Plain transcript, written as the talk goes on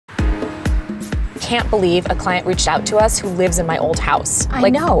can't believe a client reached out to us who lives in my old house. I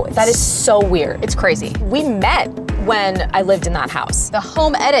know. That is so weird. It's crazy. We met when I lived in that house. The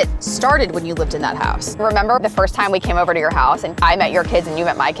home edit started when you lived in that house. Remember the first time we came over to your house and I met your kids and you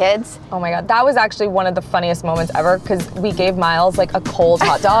met my kids? Oh my God, that was actually one of the funniest moments ever because we gave Miles like a cold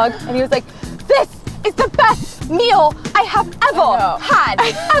hot dog and he was like, "This is the best meal I have ever had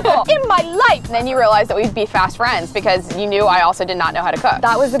ever in my life." And then you realized that we'd be fast friends because you knew I also did not know how to cook.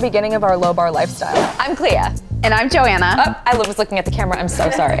 That was the beginning of our low bar lifestyle. I'm Clea. And I'm Joanna. Oh, I was looking at the camera, I'm so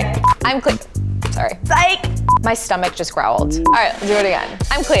sorry. I'm Clea. Sorry. Psych! My stomach just growled. All right, let's do it again.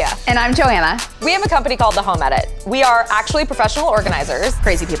 I'm Clea. And I'm Joanna. We have a company called The Home Edit. We are actually professional organizers.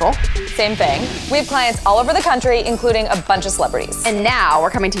 Crazy people. Same thing. We have clients all over the country, including a bunch of celebrities. And now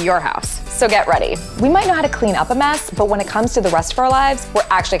we're coming to your house. So get ready. We might know how to clean up a mess, but when it comes to the rest of our lives, we're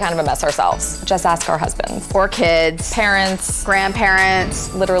actually kind of a mess ourselves. Just ask our husbands. Or kids. Parents.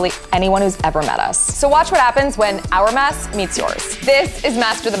 Grandparents. Literally anyone who's ever met us. So watch what happens when our mess meets yours. This is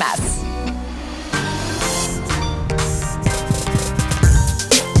Master the Mess.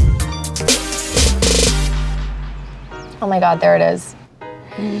 Oh my God, there it is.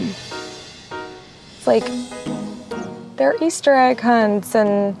 It's like, they're Easter egg hunts.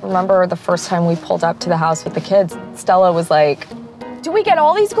 And remember the first time we pulled up to the house with the kids, Stella was like, "Do we get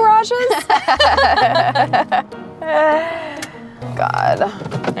all these garages?" God.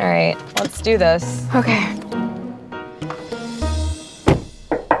 All right, let's do this. Okay.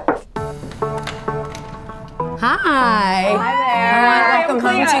 Hi. Hi there. Welcome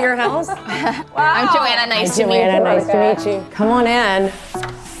home to your house. Wow. I'm Joanna. Nice to meet you. Nice to meet you. Come on in.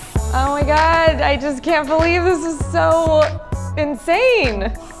 Oh my God, I just can't believe this is so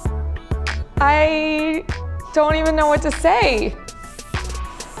insane. I don't even know what to say.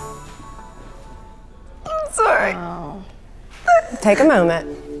 I'm sorry. Oh. Take a moment.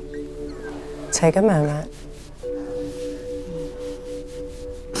 Take a moment.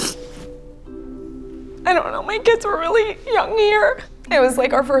 I don't know, my kids were really young here. It was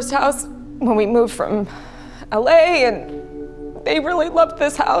like our first house when we moved from LA, and they really loved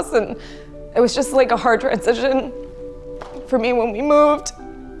this house, and it was just like a hard transition for me when we moved.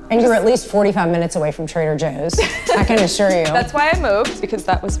 And you're at least 45 minutes away from Trader Joe's, I can assure you. That's why I moved, because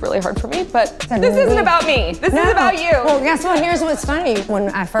that was really hard for me, but this isn't about me. This is about you. Well, guess what? Here's what's funny. When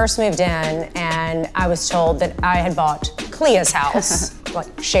I first moved in and I was told that I had bought Clea's house, like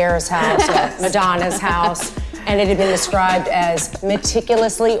Cher's house, or Madonna's house, and it had been described as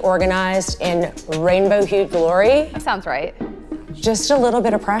meticulously organized in rainbow-hued glory. That sounds right. Just a little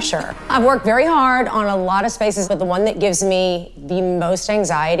bit of pressure. I've worked very hard on a lot of spaces, but the one that gives me the most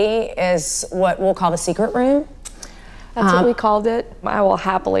anxiety is what we'll call the secret room. That's what we called it. I will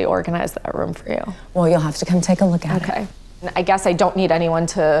happily organize that room for you. Well, you'll have to come take a look at it. Okay. I guess I don't need anyone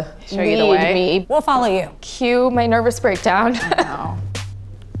to Show you the way. Me. We'll follow you. Cue my nervous breakdown. No.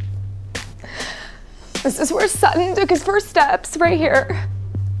 This is where Sutton took his first steps, right here.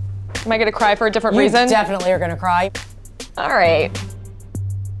 Am I gonna cry for a different reason? You definitely are gonna cry. All right.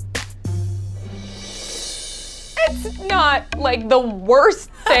 It's not like the worst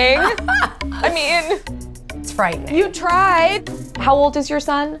thing. I mean, It's frightening. you tried. How old is your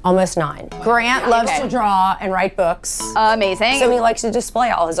son? Almost 9. Grant loves to draw and write books. Amazing. So he likes to display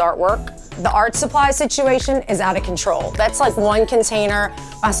all his artwork. The art supply situation is out of control. That's like one container.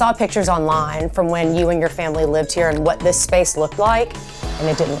 I saw pictures online from when you and your family lived here and what this space looked like, and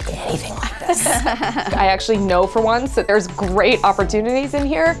it didn't look anything like this. I actually know for once that there's great opportunities in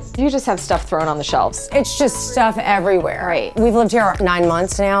here. You just have stuff thrown on the shelves. It's just stuff everywhere. Right. We've lived here 9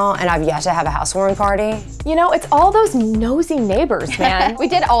 months now, and I've yet to have a housewarming party. You know, it's all those nosy neighbors, man. We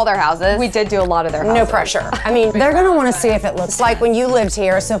did all their houses. We did do a lot of their houses. No pressure. I mean, they're gonna wanna see if it looks like when you lived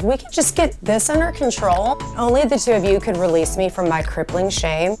here, so if we could just get this under control, only the two of you could release me from my crippling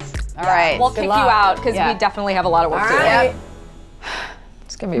shame. All right. We'll kick you luck. out because Yeah. we definitely have a lot of work to do. right.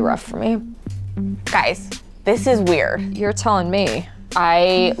 It's gonna be rough for me. Guys, this is weird. You're telling me.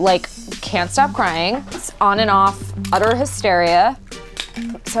 I can't stop crying. It's on and off, utter hysteria.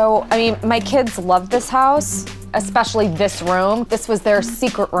 So, I mean, my kids love this house, especially this room. This was their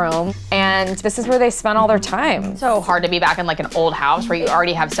secret room, and this is where they spent all their time. So hard to be back in like an old house where you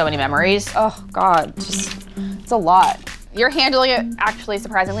already have so many memories. Oh God, it's a lot. You're handling it actually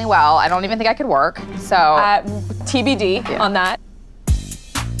surprisingly well. I don't even think I could work, so. TBD on that.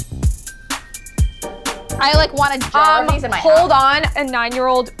 I want a jar of these in my house. Hold on, a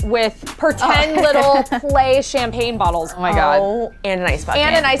 9-year-old with pretend little play champagne bottles. Oh my God. Oh, and an ice bucket.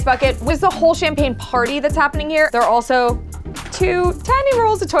 And an ice bucket. Was the whole champagne party that's happening here? There are also 2 tiny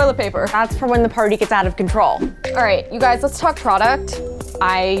rolls of toilet paper. That's for when the party gets out of control. All right, you guys, let's talk product.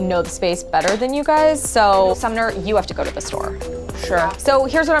 I know the space better than you guys, so Sumner, you have to go to the store. Sure. So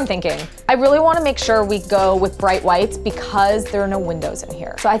here's what I'm thinking. I really want to make sure we go with bright whites because there are no windows in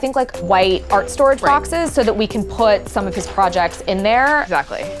here. So I think like white art storage boxes so that we can put some of his projects in there.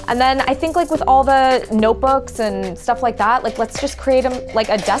 Exactly. And then I think like with all the notebooks and stuff like that, like let's just create him like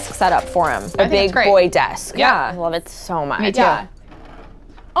a desk setup for him. A big boy desk. Yeah. I love it so much. Me too. Yeah.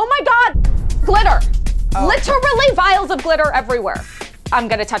 Oh my God, glitter. Literally vials of glitter everywhere. I'm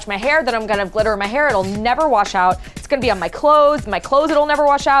gonna touch my hair, then I'm gonna have glitter in my hair. It'll never wash out. It's gonna be on my clothes. My clothes, it'll never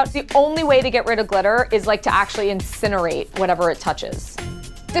wash out. The only way to get rid of glitter is like to actually incinerate whatever it touches.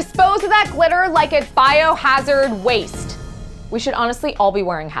 Dispose of that glitter like it's biohazard waste. We should honestly all be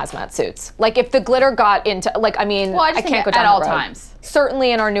wearing hazmat suits. Like if the glitter got into, like, I mean, Well, I just can't think go down at all that road. times.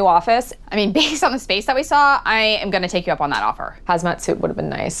 Certainly in our new office, I mean, based on the space that we saw, I am gonna take you up on that offer. hazmat suit would have been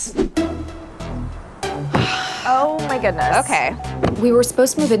nice. Oh my goodness. Okay. We were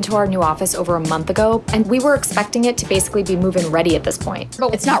supposed to move into our new office over a month ago, and we were expecting it to basically be move-in ready at this point.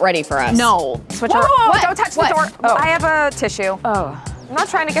 But it's not ready for us. No. Switch Whoa, over. whoa, whoa, Don't touch what? the door. Oh. I have a tissue. Oh. I'm not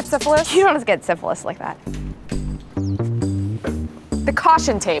trying to get syphilis. You don't have to get syphilis like that. The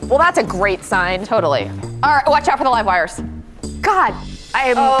caution tape. Well, that's a great sign. Totally. All right, watch out for the live wires. God, I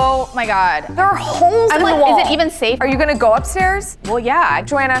am. Oh my God. There are holes in I'm the like, wall. is it even safe? Are you gonna go upstairs? Well, yeah.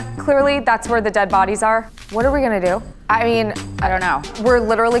 Joanna, clearly that's where the dead bodies are. What are we gonna do? I mean, I don't know. we're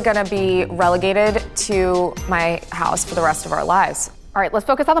literally gonna be relegated to my house for the rest of our lives. All right, let's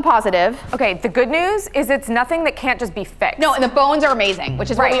focus on the positive. Okay, the good news is it's nothing that can't just be fixed. No, and the bones are amazing, which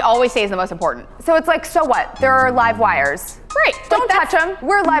is what Right. we always say is the most important. So it's like, so what? There are live wires. Great. Don't touch them.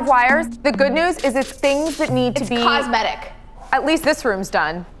 We're live wires. The good news is it's things that need to It's be cosmetic. At least this room's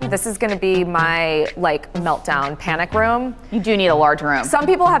done. This is gonna be my like meltdown panic room. You do need a large room. Some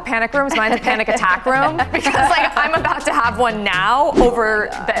people have panic rooms, mine's a panic attack room because like I'm about to have one now over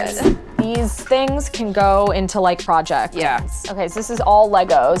this. These things can go into like projects. Yeah. Okay, so this is all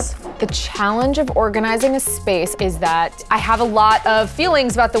Legos. The challenge of organizing a space is that I have a lot of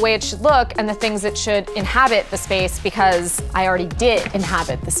feelings about the way it should look and the things that should inhabit the space because I already did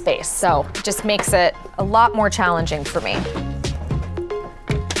inhabit the space. So it just makes it a lot more challenging for me.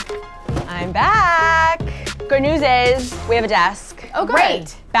 I'm back. Good news is we have a desk. Oh,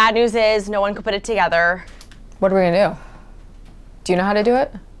 great. Bad news is no one could put it together. What are we gonna do? Do you know how to do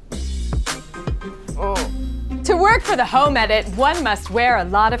it? To work for the home edit, one must wear a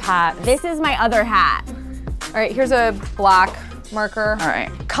lot of hats. This is my other hat. All right, here's a black marker. All right.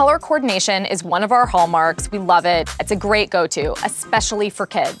 Color coordination is one of our hallmarks. We love it. It's a great go-to, especially for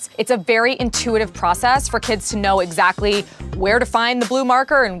kids. It's a very intuitive process for kids to know exactly where to find the blue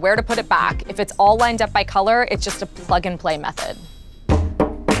marker and where to put it back. If it's all lined up by color, it's just a plug and play method.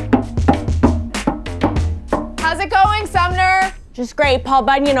 How's it going, Sumner? Just great, Paul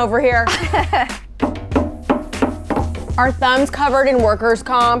Bunyan over here. Our thumbs covered in workers'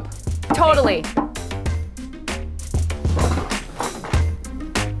 comp. Totally.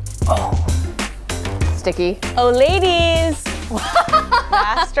 Sticky. Oh, ladies.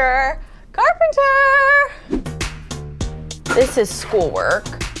 Master carpenter. This is schoolwork.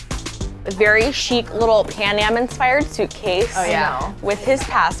 A very chic little Pan Am inspired suitcase. Oh, yeah. With his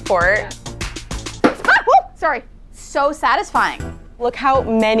passport. Ah, woo, sorry. So satisfying. Look how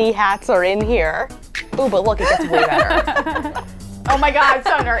many hats are in here. Ooh, but look, it gets way better. Oh my God,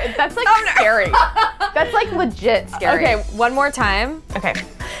 Sumner, that's like scary. That's like legit scary. Okay, one more time. Okay.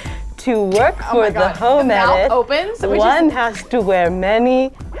 To work for the home The mouth edit, opens, which one has to wear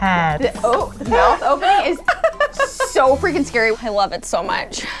many hats. the mouth opening is so freaking scary. I love it so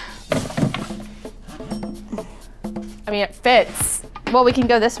much. I mean, it fits. Well, we can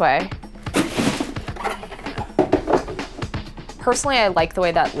go this way. Personally, I like the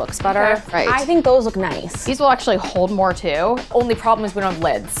way that looks better. Right. I think those look nice. These will actually hold more too. Only problem is we don't have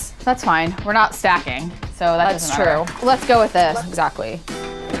lids. That's fine. We're not stacking, so That's doesn't matter. true. Let's go with this. Exactly.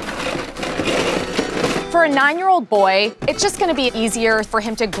 For a 9-year-old boy, it's just gonna be easier for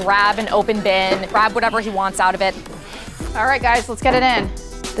him to grab an open bin, grab whatever he wants out of it. All right, guys, let's get it in.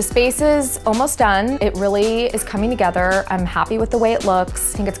 The space is almost done. It really is coming together. I'm happy with the way it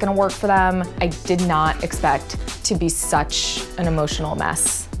looks. I think it's gonna work for them. I did not expect to be such an emotional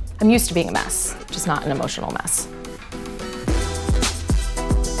mess. I'm used to being a mess, just not an emotional mess.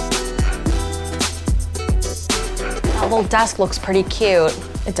 That little desk looks pretty cute.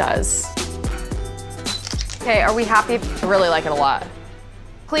 It does. Okay, are we happy? I really like it a lot.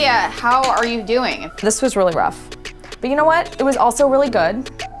 Clea, how are you doing? This was really rough. But you know what? It was also really good.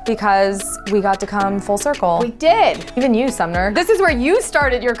 because we got to come full circle. We did. Even you, Sumner. This is where you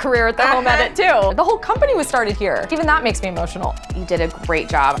started your career at the Home Edit too. The whole company was started here. Even that makes me emotional. You did a great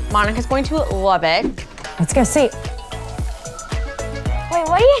job. Monica's going to love it. Let's go see. Wait,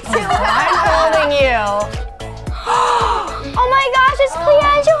 what are you doing? I'm holding you. Oh my gosh, it's Clea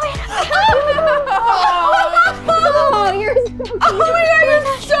and Joanna. Oh, you're so cute. Oh my God,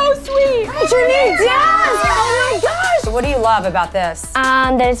 you're so sweet. It's your new dad! Oh my gosh! What do you love about this?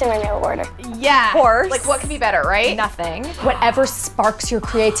 That it's in my mail order. Yeah. Of course. Like, what could be better, right? Nothing. Whatever sparks your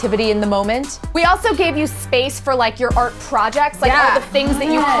creativity in the moment. We also gave you space for like your art projects, like all the things that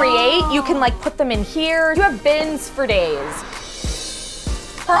you create. You can like put them in here. You have bins for days.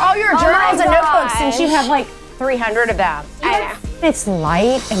 For all your journals and notebooks, gosh. since you have like 300 of them. I know. It's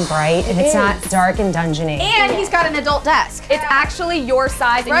light and bright, and it's not dark and dungeony. And he's got an adult desk. It's actually your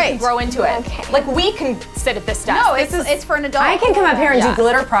size and you can grow into it. Okay. Like we can sit at this desk. No, it's for an adult. I can come up here and do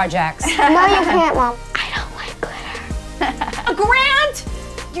glitter projects. No, you can't, Mom. I don't like glitter. Grant,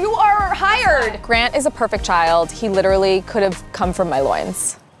 you are hired. Grant is a perfect child. He literally could have come from my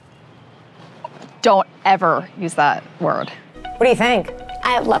loins. Don't ever use that word. What do you think?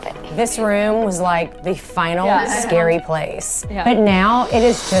 I love it. This room was like the final scary place. Yeah. But now it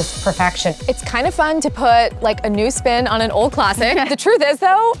is just perfection. It's kind of fun to put like a new spin on an old classic. The truth is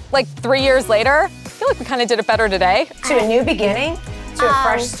though, like 3 years later, I feel like we kind of did it better today. To a new beginning, to a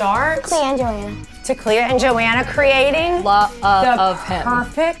fresh start. Clea and Joanna. To Clea and Joanna creating of him.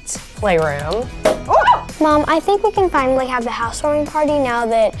 perfect playroom. Mom, I think we can finally have the housewarming party now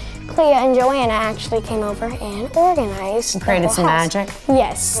that Clea and Joanna actually came over and organized. And created the whole some house. magic.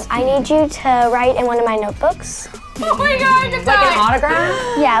 Yes. I need you to write in one of my notebooks. Oh my God, good Like an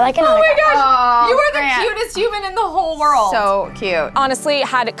autograph? Yeah, like an autograph. Oh, You are Grant. the cutest human in the whole world. So cute. Honestly,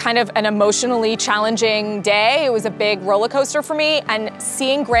 had kind of an emotionally challenging day. It was a big roller coaster for me, and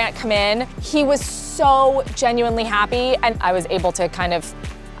seeing Grant come in, he was so genuinely happy, and I was able to kind of,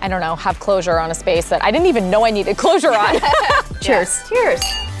 I don't know, have closure on a space that I didn't even know I needed closure on. Cheers. Cheers.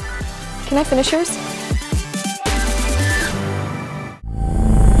 Can I finish yours?